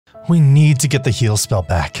We need to get the heal spell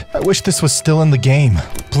back. I wish this was still in the game.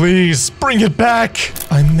 Please, bring it back!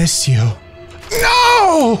 I miss you.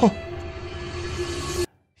 No!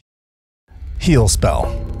 Heal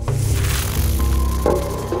spell.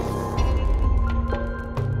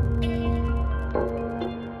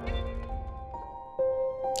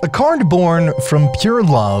 A card born from pure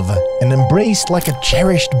love and embraced like a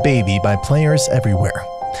cherished baby by players everywhere.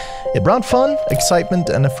 It brought fun, excitement,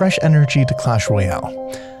 and a fresh energy to Clash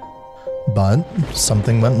Royale. But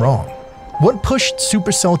something went wrong. What pushed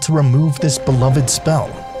Supercell to remove this beloved spell?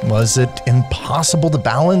 Was it impossible to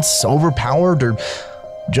balance, overpowered, or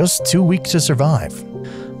just too weak to survive?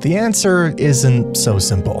 The answer isn't so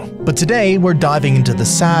simple. But today we're diving into the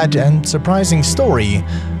sad and surprising story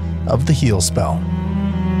of the heal spell.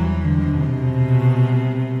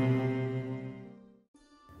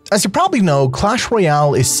 As you probably know, Clash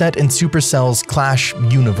Royale is set in Supercell's Clash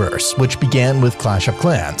universe, which began with Clash of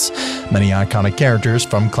Clans. Many iconic characters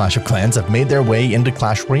from Clash of Clans have made their way into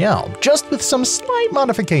Clash Royale, just with some slight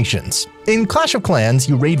modifications. In Clash of Clans,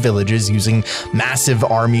 you raid villages using massive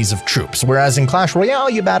armies of troops, whereas in Clash Royale,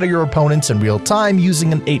 you battle your opponents in real time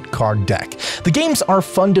using an 8-card deck. The games are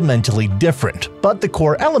fundamentally different, but the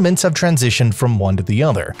core elements have transitioned from one to the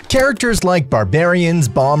other. Characters like barbarians,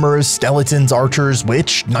 bombers, skeletons, archers,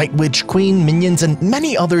 witch, night witch, queen, minions, and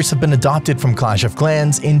many others have been adopted from Clash of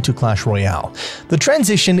Clans into Clash Royale. The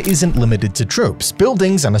transition isn't limited to troops.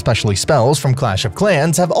 Buildings, and especially spells from Clash of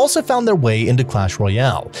Clans, have also found their way into Clash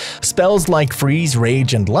Royale. Spells like Freeze,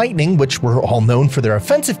 Rage, and Lightning, which were all known for their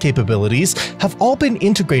offensive capabilities, have all been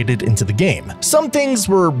integrated into the game. Some things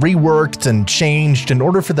were reworked and changed in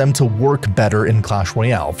order for them to work better in Clash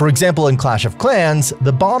Royale. For example, in Clash of Clans,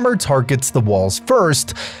 the bomber targets the walls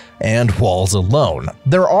first, and walls alone.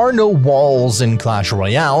 There are no walls in Clash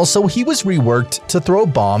Royale, so he was reworked to throw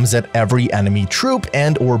bombs at every enemy troop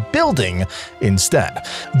and/or building instead.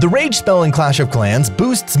 The Rage spell in Clash of Clans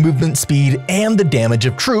boosts movement speed and the damage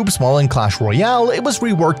of troops, while in Clash Royale it was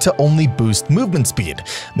reworked to only boost movement speed,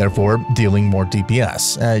 therefore dealing more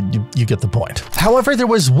DPS. You get the point. However, there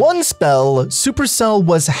was one spell Supercell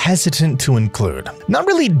was hesitant to include. Not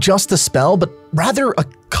really just a spell, but rather a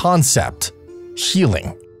concept: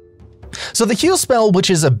 healing. So the heal spell, which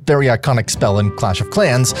is a very iconic spell in Clash of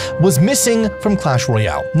Clans, was missing from Clash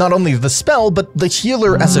Royale. Not only the spell, but the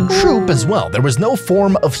healer as a troop as well. There was no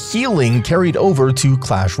form of healing carried over to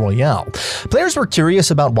Clash Royale. Players were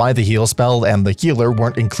curious about why the heal spell and the healer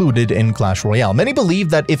weren't included in Clash Royale. Many believe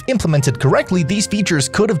that if implemented correctly, these features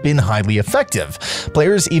could have been highly effective.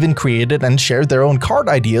 Players even created and shared their own card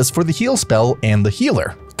ideas for the heal spell and the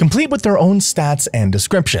healer, complete with their own stats and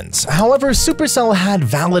descriptions. However, Supercell had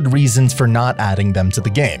valid reasons for not adding them to the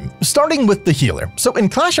game, starting with the healer. So in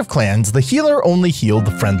Clash of Clans, the healer only healed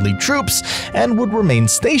the friendly troops and would remain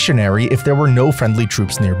stationary if there were no friendly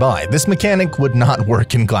troops nearby. This mechanic would not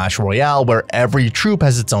work in Clash Royale, where every troop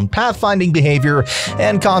has its own pathfinding behavior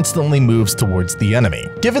and constantly moves towards the enemy.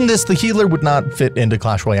 Given this, the healer would not fit into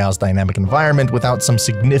Clash Royale's dynamic environment without some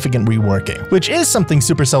significant reworking, which is something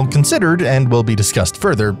Supercell considered and will be discussed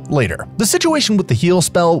further later. The situation with the heal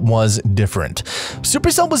spell was different.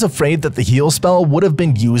 Supercell was afraid that the heal spell would have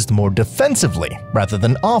been used more defensively rather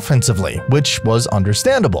than offensively, which was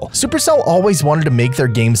understandable. Supercell always wanted to make their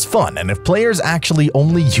games fun, and if players actually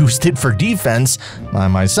only used it for defense, I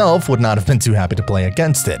myself would not have been too happy to play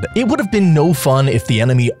against it. It would have been no fun if the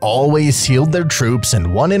enemy always healed their troops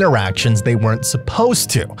and won interactions they weren't supposed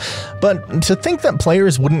to. But to think that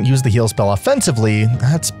players wouldn't use the heal spell offensively,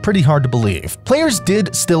 that's pretty hard to believe. Players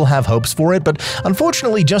did still have hopes for it, but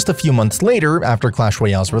unfortunately just a few months later, after Clash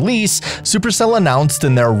Royale's release, Supercell announced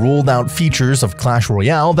in their ruled out features of Clash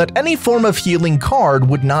Royale that any form of healing card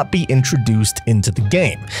would not be introduced into the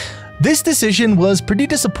game. This decision was pretty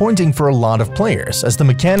disappointing for a lot of players, as the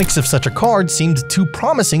mechanics of such a card seemed too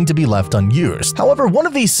promising to be left unused. However, one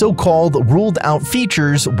of these so-called ruled-out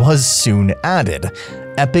features was soon added: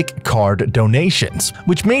 epic card donations,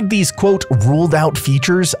 which made these quote ruled out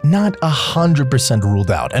features not 100% ruled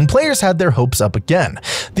out, and players had their hopes up again.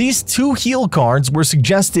 These two heal cards were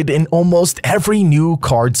suggested in almost every new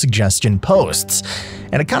card suggestion posts,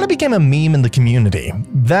 and it kind of became a meme in the community.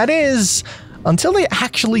 That is, until they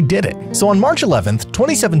actually did it. So on March 11th,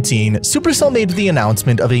 2017, Supercell made the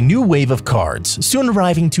announcement of a new wave of cards, soon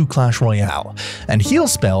arriving to Clash Royale, and Heal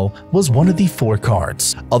Spell was one of the 4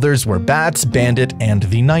 cards. Others were Bats, Bandit, and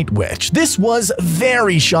the Night Witch. This was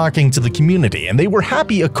very shocking to the community, and they were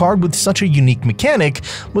happy a card with such a unique mechanic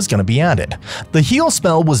was going to be added. The Heal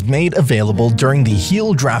Spell was made available during the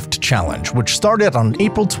Heal Draft Challenge, which started on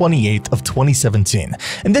April 28th of 2017.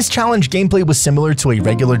 In this challenge, gameplay was similar to a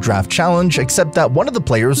regular draft challenge, except that one of the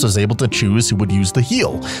players was able to choose who would use the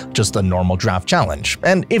heal, just a normal draft challenge,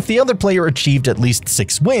 and if the other player achieved at least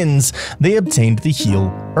 6 wins, they obtained the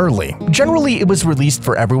heal early. Generally, it was released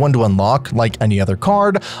for everyone to unlock, like any other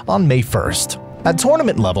card, on May 1st. At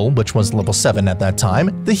tournament level, which was level 7 at that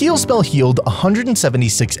time, the heal spell healed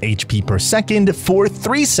 176 HP per second for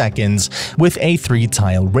 3 seconds with a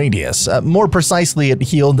 3-tile radius. More precisely, it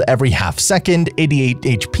healed every half second, 88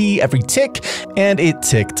 HP every tick, and it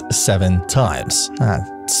ticked 7 times.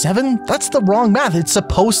 7? That's the wrong math, it's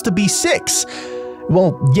supposed to be 6.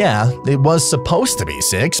 Well, yeah, it was supposed to be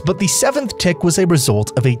 6, but the 7th tick was a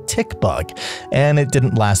result of a tick bug, and it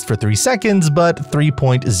didn't last for 3 seconds, but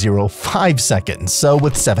 3.05 seconds. So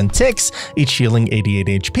with 7 ticks, each healing 88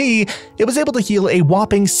 HP, it was able to heal a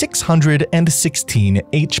whopping 616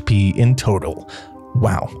 HP in total.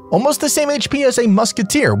 Wow, almost the same HP as a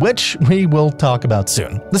musketeer, which we will talk about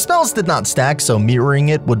soon. The spells did not stack, so mirroring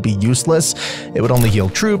it would be useless. It would only heal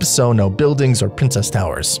troops, so no buildings or princess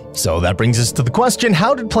towers. So that brings us to the question,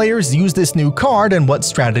 how did players use this new card and what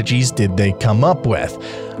strategies did they come up with?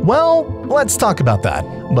 Well, let's talk about that.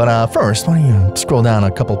 But first, why don't you scroll down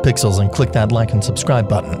a couple pixels and click that like and subscribe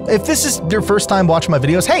button. If this is your first time watching my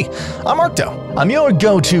videos, hey, I'm ARCTO. I'm your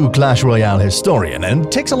go-to Clash Royale historian, and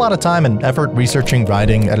it takes a lot of time and effort researching,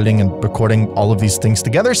 writing, editing, and recording all of these things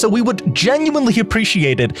together, so we would genuinely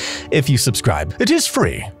appreciate it if you subscribe. It is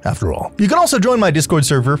free, after all. You can also join my Discord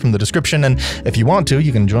server from the description, and if you want to,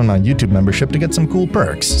 you can join my YouTube membership to get some cool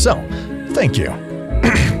perks. So, thank you.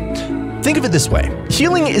 Think of it this way,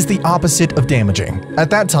 healing is the opposite of damaging.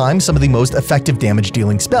 At that time, some of the most effective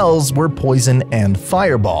damage-dealing spells were Poison and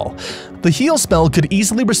Fireball. The heal spell could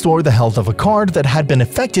easily restore the health of a card that had been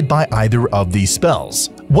affected by either of these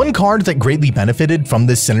spells. One card that greatly benefited from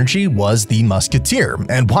this synergy was the Musketeer,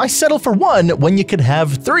 and why settle for one when you could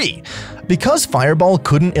have 3? Because Fireball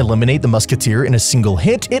couldn't eliminate the Musketeer in a single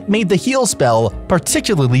hit, it made the heal spell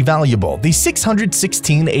particularly valuable. The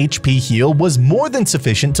 616 HP heal was more than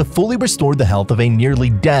sufficient to fully restore the health of a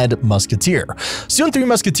nearly dead Musketeer. Soon 3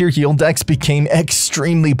 Musketeer heal decks became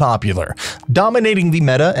extremely popular, dominating the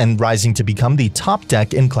meta and rising to become the top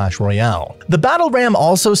deck in Clash Royale. The Battle Ram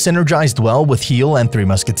also synergized well with heal and 3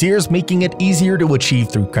 Musketeers, making it easier to achieve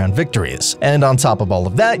through crown victories. And on top of all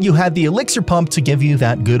of that, you had the Elixir Pump to give you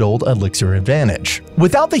that good old Elixir advantage.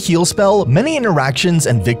 Without the heal spell, many interactions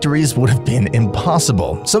and victories would have been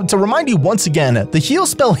impossible. So to remind you once again, the heal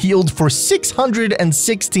spell healed for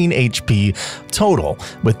 616 HP total,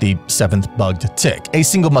 with the 7th bugged tick. A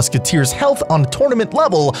single Musketeer's health on tournament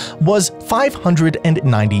level was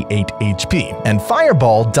 598 HP, and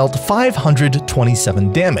Fireball dealt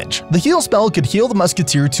 527 damage. The heal spell could heal the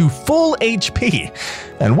Musketeer to full HP,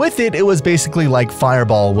 and with it, it was basically like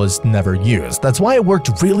Fireball was never used. That's why it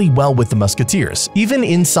worked really well with the Musketeers. Even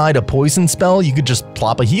inside a poison spell, you could just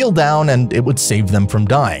plop a heal down and it would save them from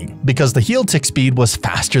dying, because the heal tick speed was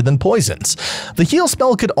faster than poison's. The heal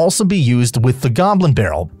spell could also be used with the Goblin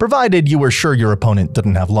Barrel, provided you were sure your opponent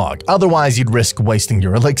didn't have log. Otherwise, you'd risk wasting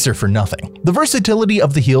your elixir for nothing. The versatility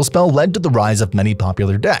of the heal spell led to the rise of many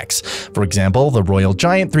popular decks. For example, the Royal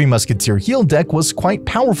Giant 3 Musketeer heal deck was quite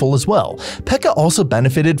powerful as well. P.E.K.K.A. also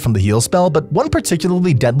benefited from the heal spell, but one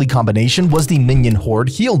particularly deadly combination was the Minion Horde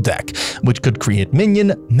heal deck, which could create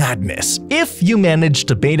minion madness. If you managed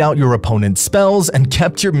to bait out your opponent's spells and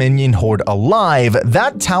kept your minion horde alive,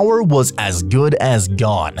 that tower was as good as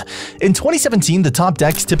gone. In 2017, the top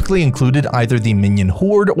decks typically included either the Minion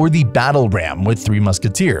Horde or the Battle Ram with 3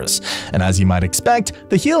 Musketeers, and as you might expect,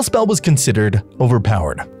 the heal spell was considered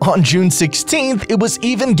overpowered. On June 16th, it was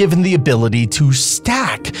even given the ability to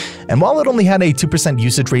stack, and while it only had a 2%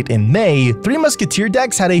 usage rate in May, 3 Musketeer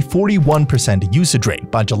decks had a 41% usage rate.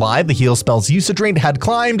 By July, the heal spell's usage rate had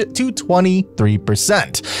climbed to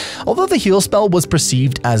 23%. Although the heal spell was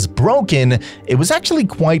perceived as broken, it was actually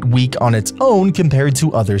quite weak on its own compared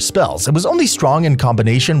to other spells. It was only strong in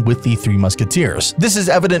combination with the 3 Musketeers. This is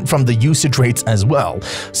evident from the usage rates as well.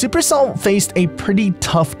 Supercell faced a pretty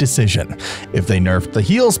tough decision. If they nerfed the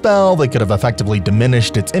heal spell, they could have effectively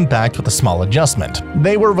diminished its impact with a small adjustment.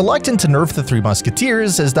 They were reluctant to nerf the 3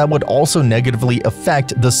 Musketeers, as that would also negatively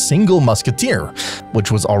affect the single Musketeer,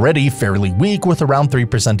 which was already fairly weak with around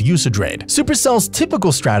 3% usage rate. Supercell's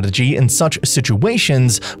typical strategy in such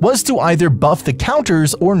situations was to either buff the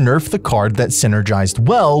counters or nerf the card that synergized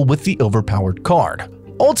well with the overpowered card.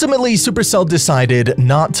 Ultimately, Supercell decided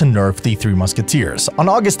not to nerf the Three Musketeers. On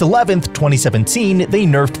August 11th, 2017, they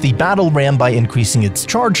nerfed the Battle Ram by increasing its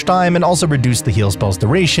charge time and also reduced the heal spell's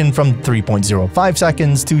duration from 3.05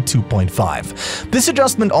 seconds to 2.5. This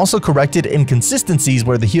adjustment also corrected inconsistencies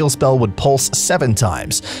where the heal spell would pulse 7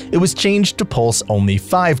 times. It was changed to pulse only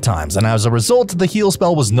 5 times, and as a result, the heal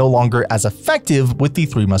spell was no longer as effective with the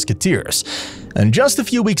Three Musketeers. And just a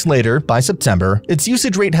few weeks later, by September, its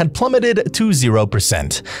usage rate had plummeted to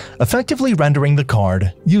 0%, effectively rendering the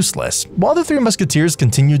card useless. While the Three Musketeers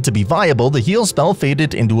continued to be viable, the heal spell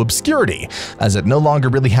faded into obscurity, as it no longer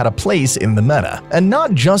really had a place in the meta. And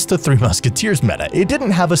not just the Three Musketeers meta, it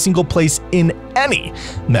didn't have a single place in any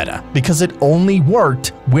meta, because it only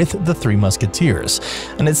worked with the Three Musketeers.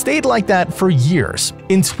 And it stayed like that for years.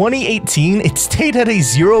 In 2018, it stayed at a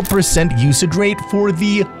 0% usage rate for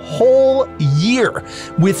the whole year,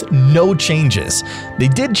 with no changes. They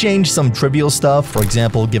did change some trivial stuff, for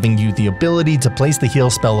example, giving you the ability to place the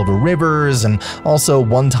heal spell over rivers and also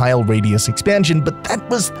one tile radius expansion, but that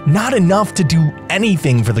was not enough to do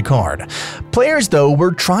anything for the card. Players, though,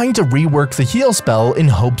 were trying to rework the heal spell in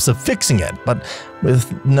hopes of fixing it, but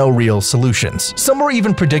with no real solutions. Some were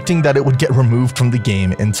even predicting that it would get removed from the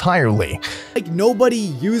game entirely. Like, nobody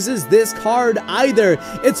uses this card either.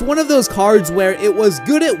 It's one of those cards where it was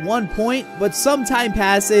good at one point, but some time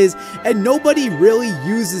passes and nobody really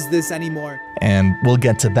uses this anymore. And we'll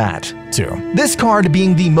get to that, too. This card,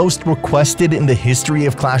 being the most requested in the history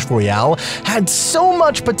of Clash Royale, had so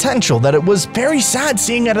much potential that it was very sad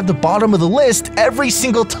seeing it at the bottom of the list every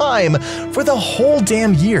single time for the whole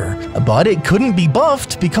damn year. But it couldn't be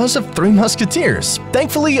buffed because of Three Musketeers.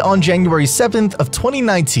 Thankfully, on January 7th of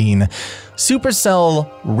 2019, Supercell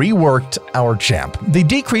reworked our champ. They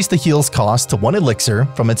decreased the heal's cost to 1 elixir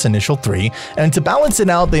from its initial 3, and to balance it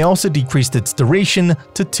out, they also decreased its duration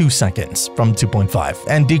to 2 seconds from 2.5,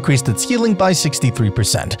 and decreased its healing by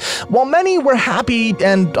 63%. While many were happy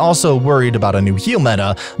and also worried about a new heal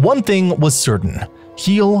meta, one thing was certain.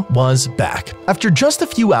 Heal was back. After just a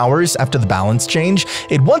few hours after the balance change,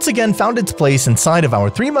 it once again found its place inside of our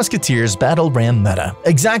Three Musketeers Battle Ram meta,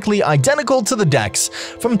 exactly identical to the decks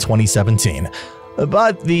from 2017.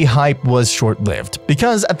 But the hype was short-lived,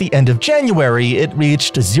 because at the end of January, it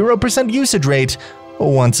reached 0% usage rate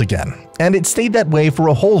once again, and it stayed that way for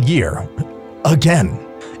a whole year. Again.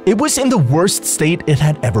 It was in the worst state it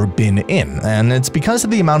had ever been in, and it's because of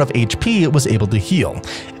the amount of HP it was able to heal.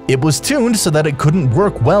 It was tuned so that it couldn't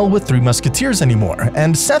work well with Three Musketeers anymore,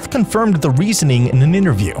 and Seth confirmed the reasoning in an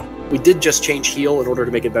interview. We did just change heal in order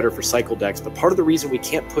to make it better for cycle decks, but part of the reason we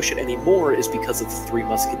can't push it anymore is because of the Three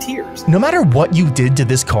Musketeers. No matter what you did to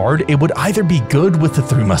this card, it would either be good with the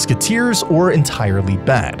Three Musketeers or entirely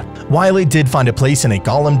bad. While it did find a place in a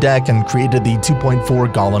Golem deck and created the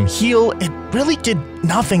 2.4 Golem heal, it really did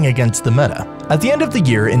nothing against the meta. At the end of the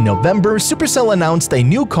year, in November, Supercell announced a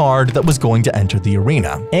new card that was going to enter the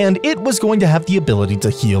arena, and it was going to have the ability to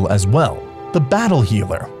heal as well. The Battle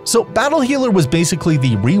Healer. So Battle Healer was basically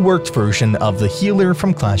the reworked version of the healer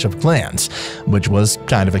from Clash of Clans, which was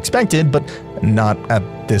kind of expected, but not at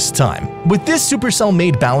this time. With this, Supercell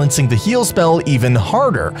made balancing the heal spell even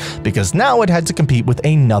harder, because now it had to compete with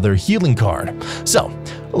another healing card. So,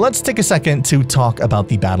 let's take a second to talk about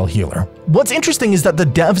the Battle Healer. What's interesting is that the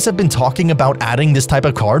devs have been talking about adding this type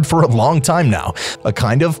of card for a long time now, a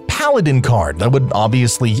kind of paladin card that would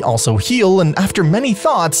obviously also heal, and after many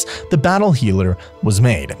thoughts, the Battle Healer was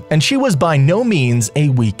made. And she was by no means a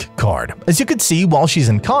weak card. As you could see, while she's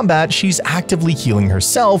in combat, she's actively healing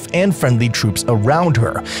herself and friendly troops around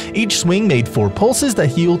her. Each swing made 4 pulses that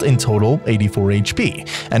healed in total 84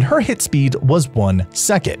 HP, and her hit speed was 1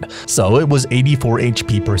 second, so it was 84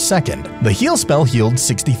 HP per second. The heal spell healed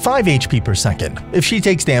 65 HP per second. If she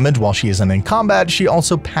takes damage while she isn't in combat, she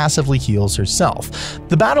also passively heals herself.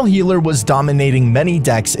 The Battle Healer was dominating many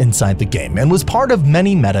decks inside the game and was part of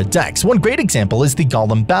many meta decks. One great example is the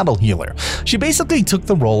Golem Battle Healer. She basically took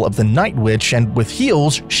the role of the Night Witch, and with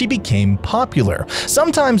heals, she became popular.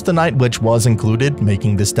 Sometimes the Night Witch was included,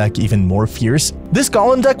 making this deck even more fierce. This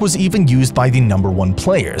Golem deck was even used by the #1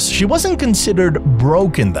 players. She wasn't considered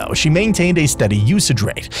broken though, she maintained a steady usage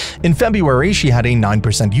rate. In February, she had a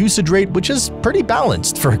 9% usage rate, which is pretty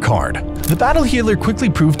balanced for a card. The Battle Healer quickly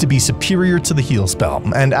proved to be superior to the heal spell,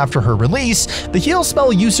 and after her release, the heal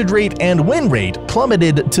spell usage rate and win rate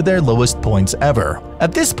plummeted to their lowest points ever.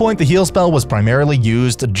 At this point, the heal spell was primarily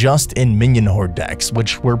used just in minion horde decks,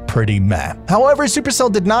 which were pretty meh. However,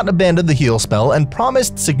 Supercell did not abandon the heal spell and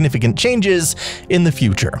promised significant changes in the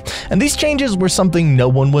future, and these changes were something no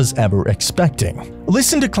one was ever expecting.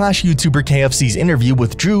 Listen to Clash YouTuber KFC's interview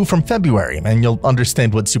with Drew from February, and you'll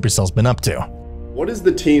understand what Supercell's been up to. What is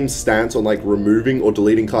the team's stance on like removing or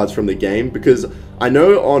deleting cards from the game? Because I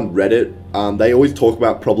know on Reddit, they always talk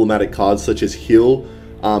about problematic cards such as heal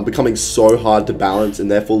becoming so hard to balance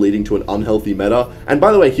and therefore leading to an unhealthy meta. And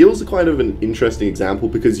by the way, heal's kind of an interesting example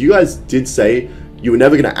because you guys did say you were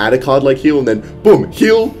never going to add a card like heal and then boom,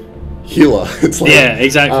 heal, healer. It's like, yeah,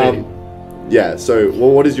 exactly. Yeah, so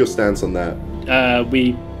what is your stance on that?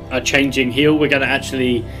 We are changing heal. We're going to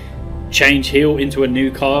actually change heal into a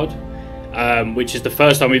new card, which is the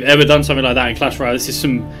first time we've ever done something like that in Clash Royale. This is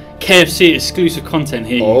some KFC exclusive content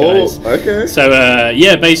here, you guys. Okay. So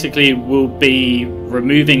yeah, basically we'll be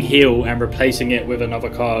removing heal and replacing it with another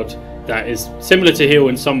card that is similar to heal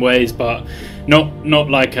in some ways, but not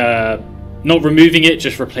like not removing it,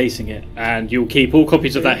 just replacing it. And you'll keep all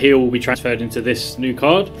copies of that heal will be transferred into this new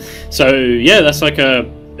card. So yeah, that's like a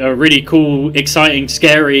really cool, exciting,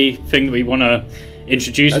 scary thing that we want to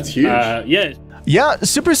introduce. That's huge. Yeah,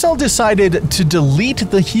 Supercell decided to delete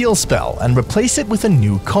the heal spell and replace it with a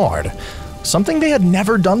new card, something they had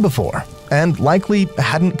never done before, and likely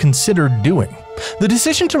hadn't considered doing. The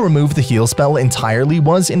decision to remove the heal spell entirely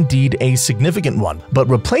was indeed a significant one, but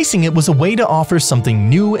replacing it was a way to offer something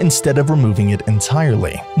new instead of removing it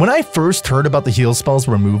entirely. When I first heard about the heal spell's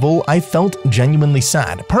removal, I felt genuinely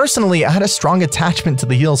sad. Personally, I had a strong attachment to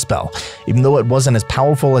the heal spell. Even though it wasn't as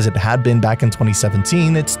powerful as it had been back in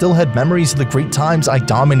 2017, it still had memories of the great times I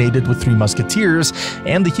dominated with Three Musketeers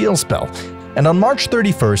and the heal spell. And on March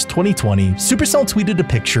 31st, 2020, Supercell tweeted a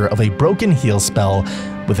picture of a broken heal spell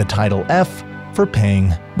with the title F for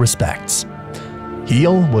paying respects.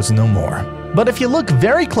 Heal was no more. But if you look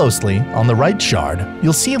very closely on the right shard,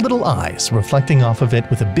 you'll see little eyes reflecting off of it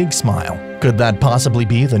with a big smile. Could that possibly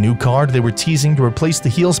be the new card they were teasing to replace the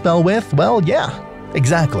heal spell with? Well, yeah,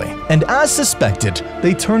 exactly. And as suspected,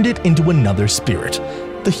 they turned it into another spirit,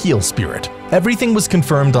 the heal spirit. Everything was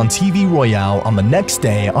confirmed on TV Royale on the next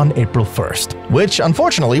day on April 1st, which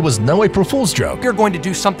unfortunately was no April Fool's joke. We're going to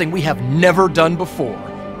do something we have never done before.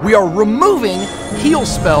 We are removing heal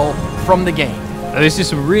spell from the game. This is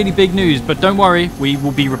some really big news, but don't worry, we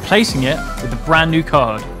will be replacing it with a brand new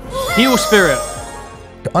card, Heal Spirit.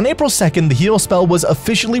 On April 2nd, the heal spell was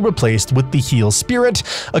officially replaced with the heal spirit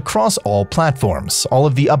across all platforms. All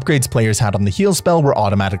of the upgrades players had on the heal spell were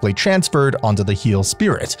automatically transferred onto the heal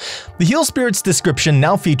spirit. The heal spirit's description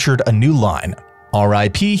now featured a new line: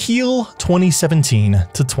 RIP Heal 2017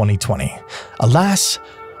 to 2020. Alas,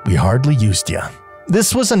 we hardly used ya.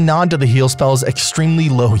 This was a nod to the heal spell's extremely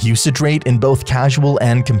low usage rate in both casual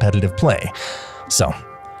and competitive play. So,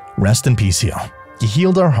 rest in peace, heal. You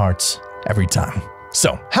healed our hearts every time.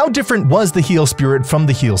 So, how different was the heal spirit from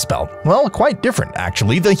the heal spell? Well, quite different,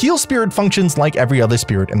 actually. The heal spirit functions like every other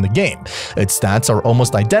spirit in the game. Its stats are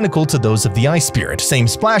almost identical to those of the ice spirit, same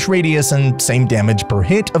splash radius and same damage per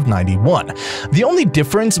hit of 91. The only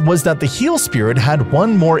difference was that the heal spirit had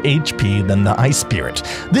 1 more HP than the ice spirit.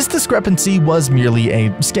 This discrepancy was merely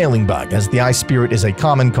a scaling bug, as the ice spirit is a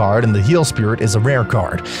common card and the heal spirit is a rare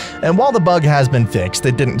card. And while the bug has been fixed,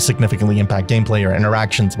 it didn't significantly impact gameplay or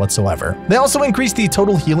interactions whatsoever. They also increased the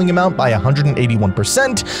total healing amount by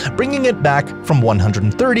 181%, bringing it back from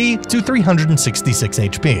 130 to 366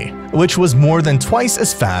 HP, which was more than twice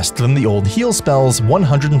as fast than the old heal spell's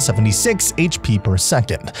 176 HP per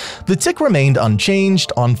second. The tick remained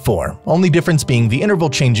unchanged on 4, only difference being the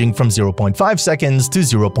interval changing from 0.5 seconds to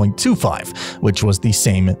 0.25, which was the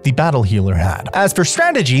same the battle healer had. As for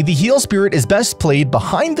strategy, the heal spirit is best played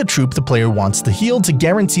behind the troop the player wants to heal to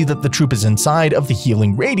guarantee that the troop is inside of the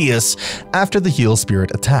healing radius after the heal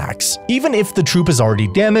spirit attacks. Even if the troop is already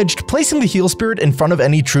damaged, placing the heal spirit in front of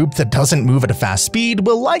any troop that doesn't move at a fast speed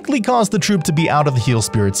will likely cause the troop to be out of the heal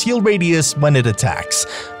spirit's heal radius when it attacks,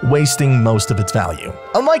 wasting most of its value.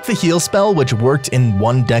 Unlike the heal spell, which worked in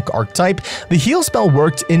one deck archetype, the heal spell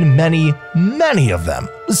worked in many of them.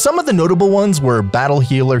 Some of the notable ones were Battle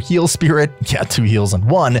Healer Heal Spirit, yeah, 2 heals in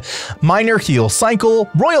 1, Minor Heal Cycle,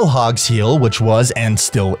 Royal Hog's Heal, which was and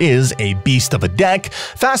still is a beast of a deck,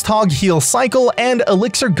 Fast Hog Heal Cycle, and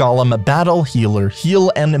Elixir Golem Battle Healer Heal,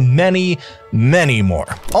 and many more.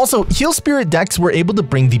 Also, Heal Spirit decks were able to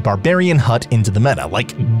bring the Barbarian Hut into the meta.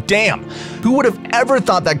 Like, damn, who would have ever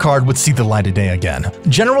thought that card would see the light of day again?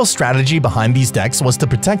 General strategy behind these decks was to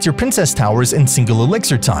protect your Princess Towers in single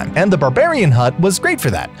elixir time, and the Barbarian Hut was great for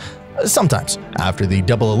that. Sometimes. After the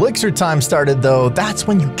double elixir time started though, that's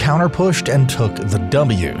when you counter-pushed and took the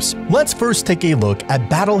W's. Let's first take a look at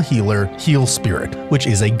Battle Healer Heal Spirit, which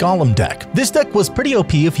is a Golem deck. This deck was pretty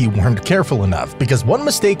OP if you weren't careful enough, because one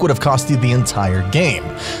mistake would have cost you the entire game.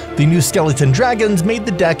 The new Skeleton Dragons made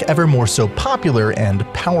the deck ever more so popular and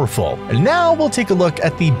powerful. And now we'll take a look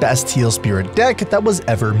at the best Heal Spirit deck that was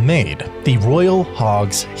ever made, the Royal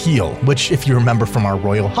Hogs Heal, which if you remember from our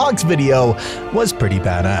Royal Hogs video, was pretty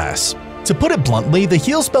badass. To put it bluntly, the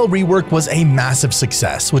heal spell rework was a massive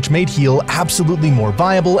success, which made heal absolutely more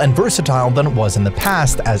viable and versatile than it was in the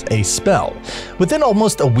past as a spell. Within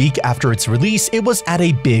almost a week after its release, it was at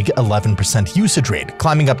a big 11% usage rate,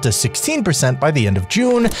 climbing up to 16% by the end of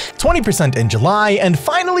June, 20% in July, and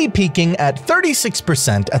finally peaking at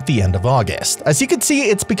 36% at the end of August. As you can see,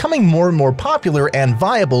 it's becoming more and more popular and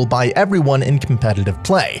viable by everyone in competitive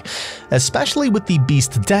play, especially with the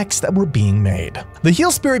beast decks that were being made. The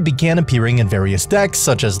heal spirit began appearing in various decks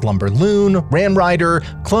such as Lumberloon, Ram Rider,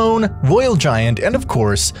 Clone, Royal Giant, and of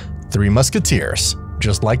course, Three Musketeers.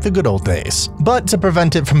 Just like the good old days. But to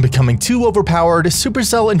prevent it from becoming too overpowered,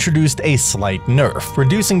 Supercell introduced a slight nerf,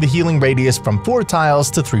 reducing the healing radius from 4 tiles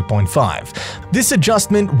to 3.5. This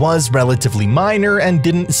adjustment was relatively minor and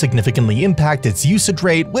didn't significantly impact its usage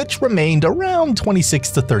rate, which remained around 26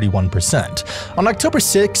 to 31%. On October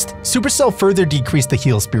 6th, Supercell further decreased the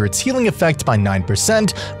heal spirit's healing effect by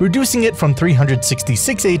 9%, reducing it from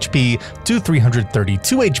 366 HP to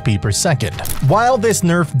 332 HP per second. While this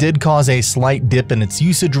nerf did cause a slight dip in its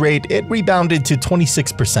usage rate, it rebounded to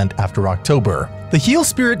 26% after October. The heal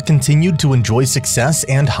spirit continued to enjoy success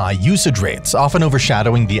and high usage rates, often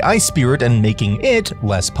overshadowing the ice spirit and making it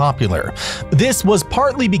less popular. This was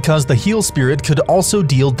partly because the heal spirit could also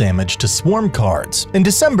deal damage to swarm cards. In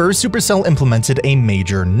December, Supercell implemented a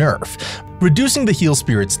major nerf, reducing the heal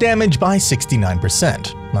spirit's damage by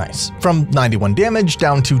 69%. Nice. From 91 damage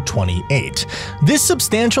down to 28. This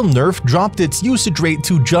substantial nerf dropped its usage rate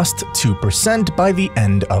to just 2% by the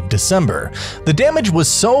end of December. The damage was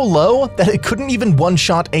so low that it couldn't even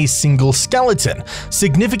one-shot a single skeleton,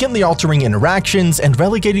 significantly altering interactions and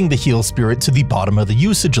relegating the heal spirit to the bottom of the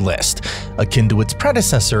usage list, akin to its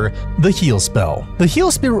predecessor, the heal spell. The heal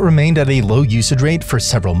spirit remained at a low usage rate for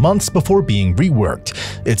several months before being reworked.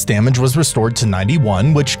 Its damage was restored to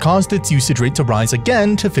 91, which caused its usage rate to rise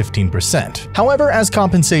again to 15%. However, as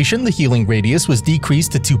compensation, the healing radius was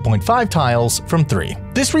decreased to 2.5 tiles from 3.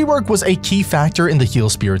 This rework was a key factor in the heal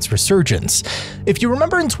spirit's resurgence. If you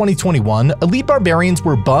remember in 2021, Elite Barbarians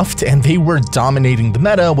were buffed and they were dominating the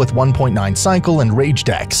meta with 1.9 cycle and rage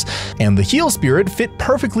decks, and the heal spirit fit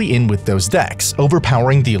perfectly in with those decks,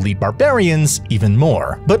 overpowering the Elite Barbarians even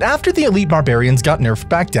more. But after the Elite Barbarians got nerfed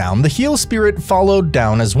back down, the heal spirit followed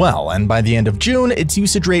down as well, and by the end of June, its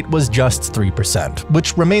usage rate was just 3%,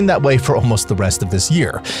 which remained that way for almost the rest of this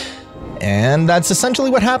year. And that's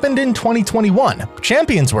essentially what happened in 2021.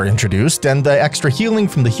 Champions were introduced, and the extra healing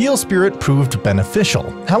from the heal spirit proved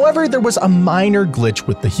beneficial. However, there was a minor glitch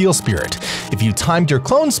with the heal spirit. If you timed your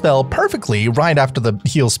clone spell perfectly right after the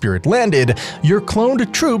heal spirit landed, your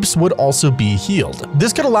cloned troops would also be healed.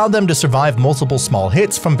 This could allow them to survive multiple small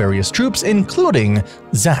hits from various troops, including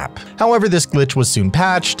Zap. However, this glitch was soon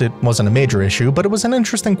patched. It wasn't a major issue, but it was an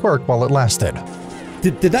interesting quirk while it lasted.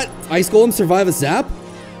 Did that ice golem survive a zap?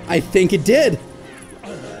 I think it did.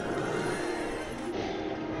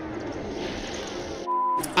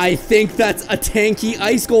 I think that's a tanky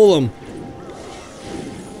ice golem.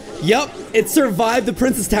 Yep, it survived the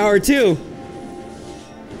Princess Tower too.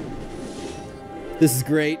 This is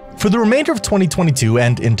great. For the remainder of 2022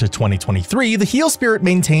 and into 2023, the heal spirit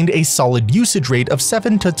maintained a solid usage rate of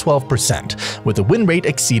 7 to 12%, with a win rate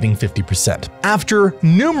exceeding 50%. After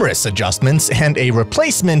numerous adjustments and a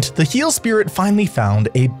replacement, the heal spirit finally found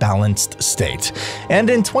a balanced state.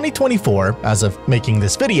 And in 2024, as of making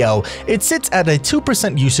this video, it sits at a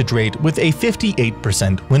 2% usage rate with a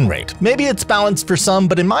 58% win rate. Maybe it's balanced for some,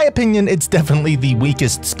 but in my opinion, it's definitely the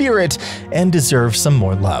weakest spirit and deserves some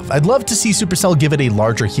more love. I'd love to see Supercell give it a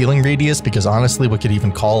larger healing radius, because honestly, what could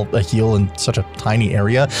even call a heal in such a tiny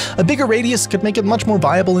area? A bigger radius could make it much more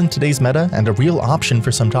viable in today's meta and a real option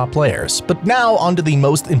for some top players. But now onto the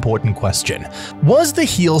most important question. Was the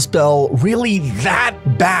heal spell really that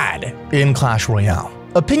bad in Clash Royale?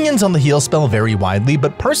 Opinions on the heal spell vary widely,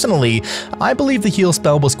 but personally, I believe the heal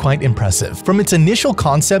spell was quite impressive. From its initial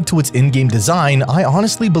concept to its in-game design, I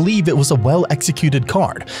honestly believe it was a well-executed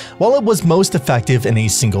card. While it was most effective in a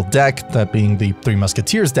single deck, that being the Three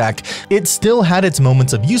Musketeers deck, it still had its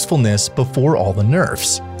moments of usefulness before all the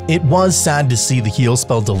nerfs. It was sad to see the heal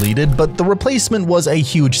spell deleted, but the replacement was a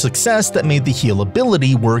huge success that made the heal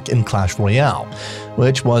ability work in Clash Royale,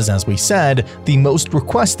 which was, as we said, the most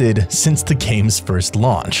requested since the game's first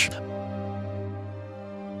launch.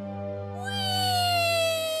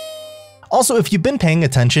 Also, if you've been paying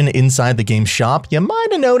attention inside the game's shop, you might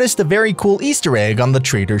have noticed a very cool Easter egg on the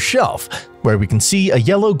trader's shelf, where we can see a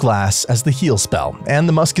yellow glass as the heal spell and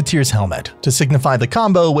the Musketeer's helmet to signify the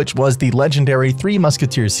combo, which was the legendary 3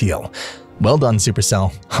 Musketeers heal. Well done,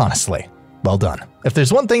 Supercell, honestly. Well done. If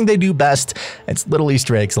there's one thing they do best, it's little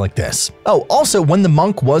Easter eggs like this. Oh, also, when the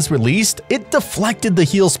monk was released, it deflected the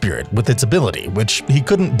heal spirit with its ability, which he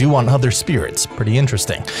couldn't do on other spirits. Pretty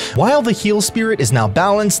interesting. While the heal spirit is now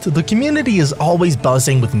balanced, the community is always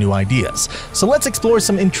buzzing with new ideas. So let's explore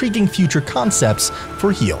some intriguing future concepts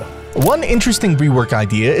for heal. One interesting rework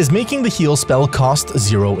idea is making the heal spell cost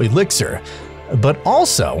 0 elixir, but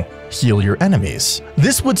also heal your enemies.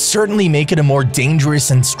 This would certainly make it a more dangerous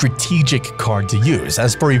and strategic card to use.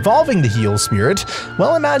 As for evolving the heal spirit,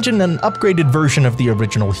 well, imagine an upgraded version of the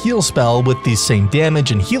original heal spell with the same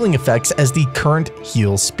damage and healing effects as the current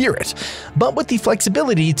heal spirit, but with the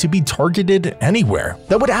flexibility to be targeted anywhere.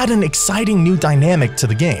 That would add an exciting new dynamic to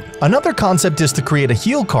the game. Another concept is to create a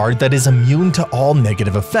heal card that is immune to all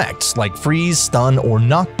negative effects, like freeze, stun, or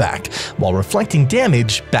knockback, while reflecting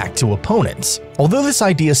damage back to opponents. Although this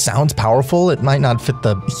idea sounds powerful, it might not fit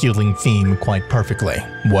the healing theme quite perfectly.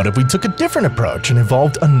 What if we took a different approach and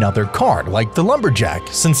evolved another card, like the Lumberjack,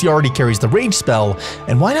 since he already carries the Rage spell,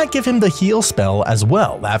 and why not give him the heal spell as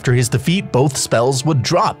well? After his defeat, both spells would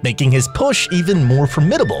drop, making his push even more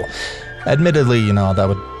formidable. Admittedly, that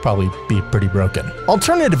would probably be pretty broken.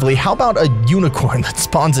 Alternatively, how about a unicorn that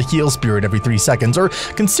spawns a heal spirit every 3 seconds? Or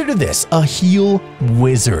consider this, a heal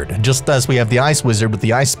wizard. Just as we have the ice wizard with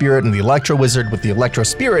the ice spirit and the electro wizard with the electro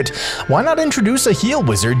spirit, why not introduce a heal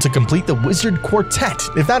wizard to complete the wizard quartet?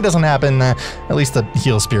 If that doesn't happen, at least the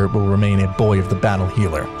heal spirit will remain a boy of the battle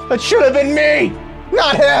healer. It should have been me,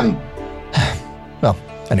 not him! Well,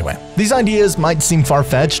 anyway, these ideas might seem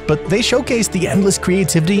far-fetched, but they showcase the endless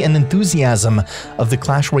creativity and enthusiasm of the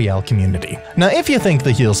Clash Royale community. Now, if you think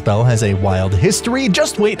the heal spell has a wild history,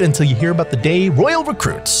 just wait until you hear about the day Royal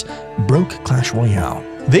Recruits broke Clash Royale.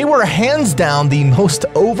 They were hands down the most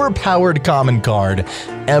overpowered common card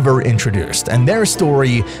ever introduced, and their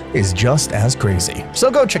story is just as crazy.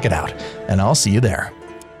 So go check it out, and I'll see you there.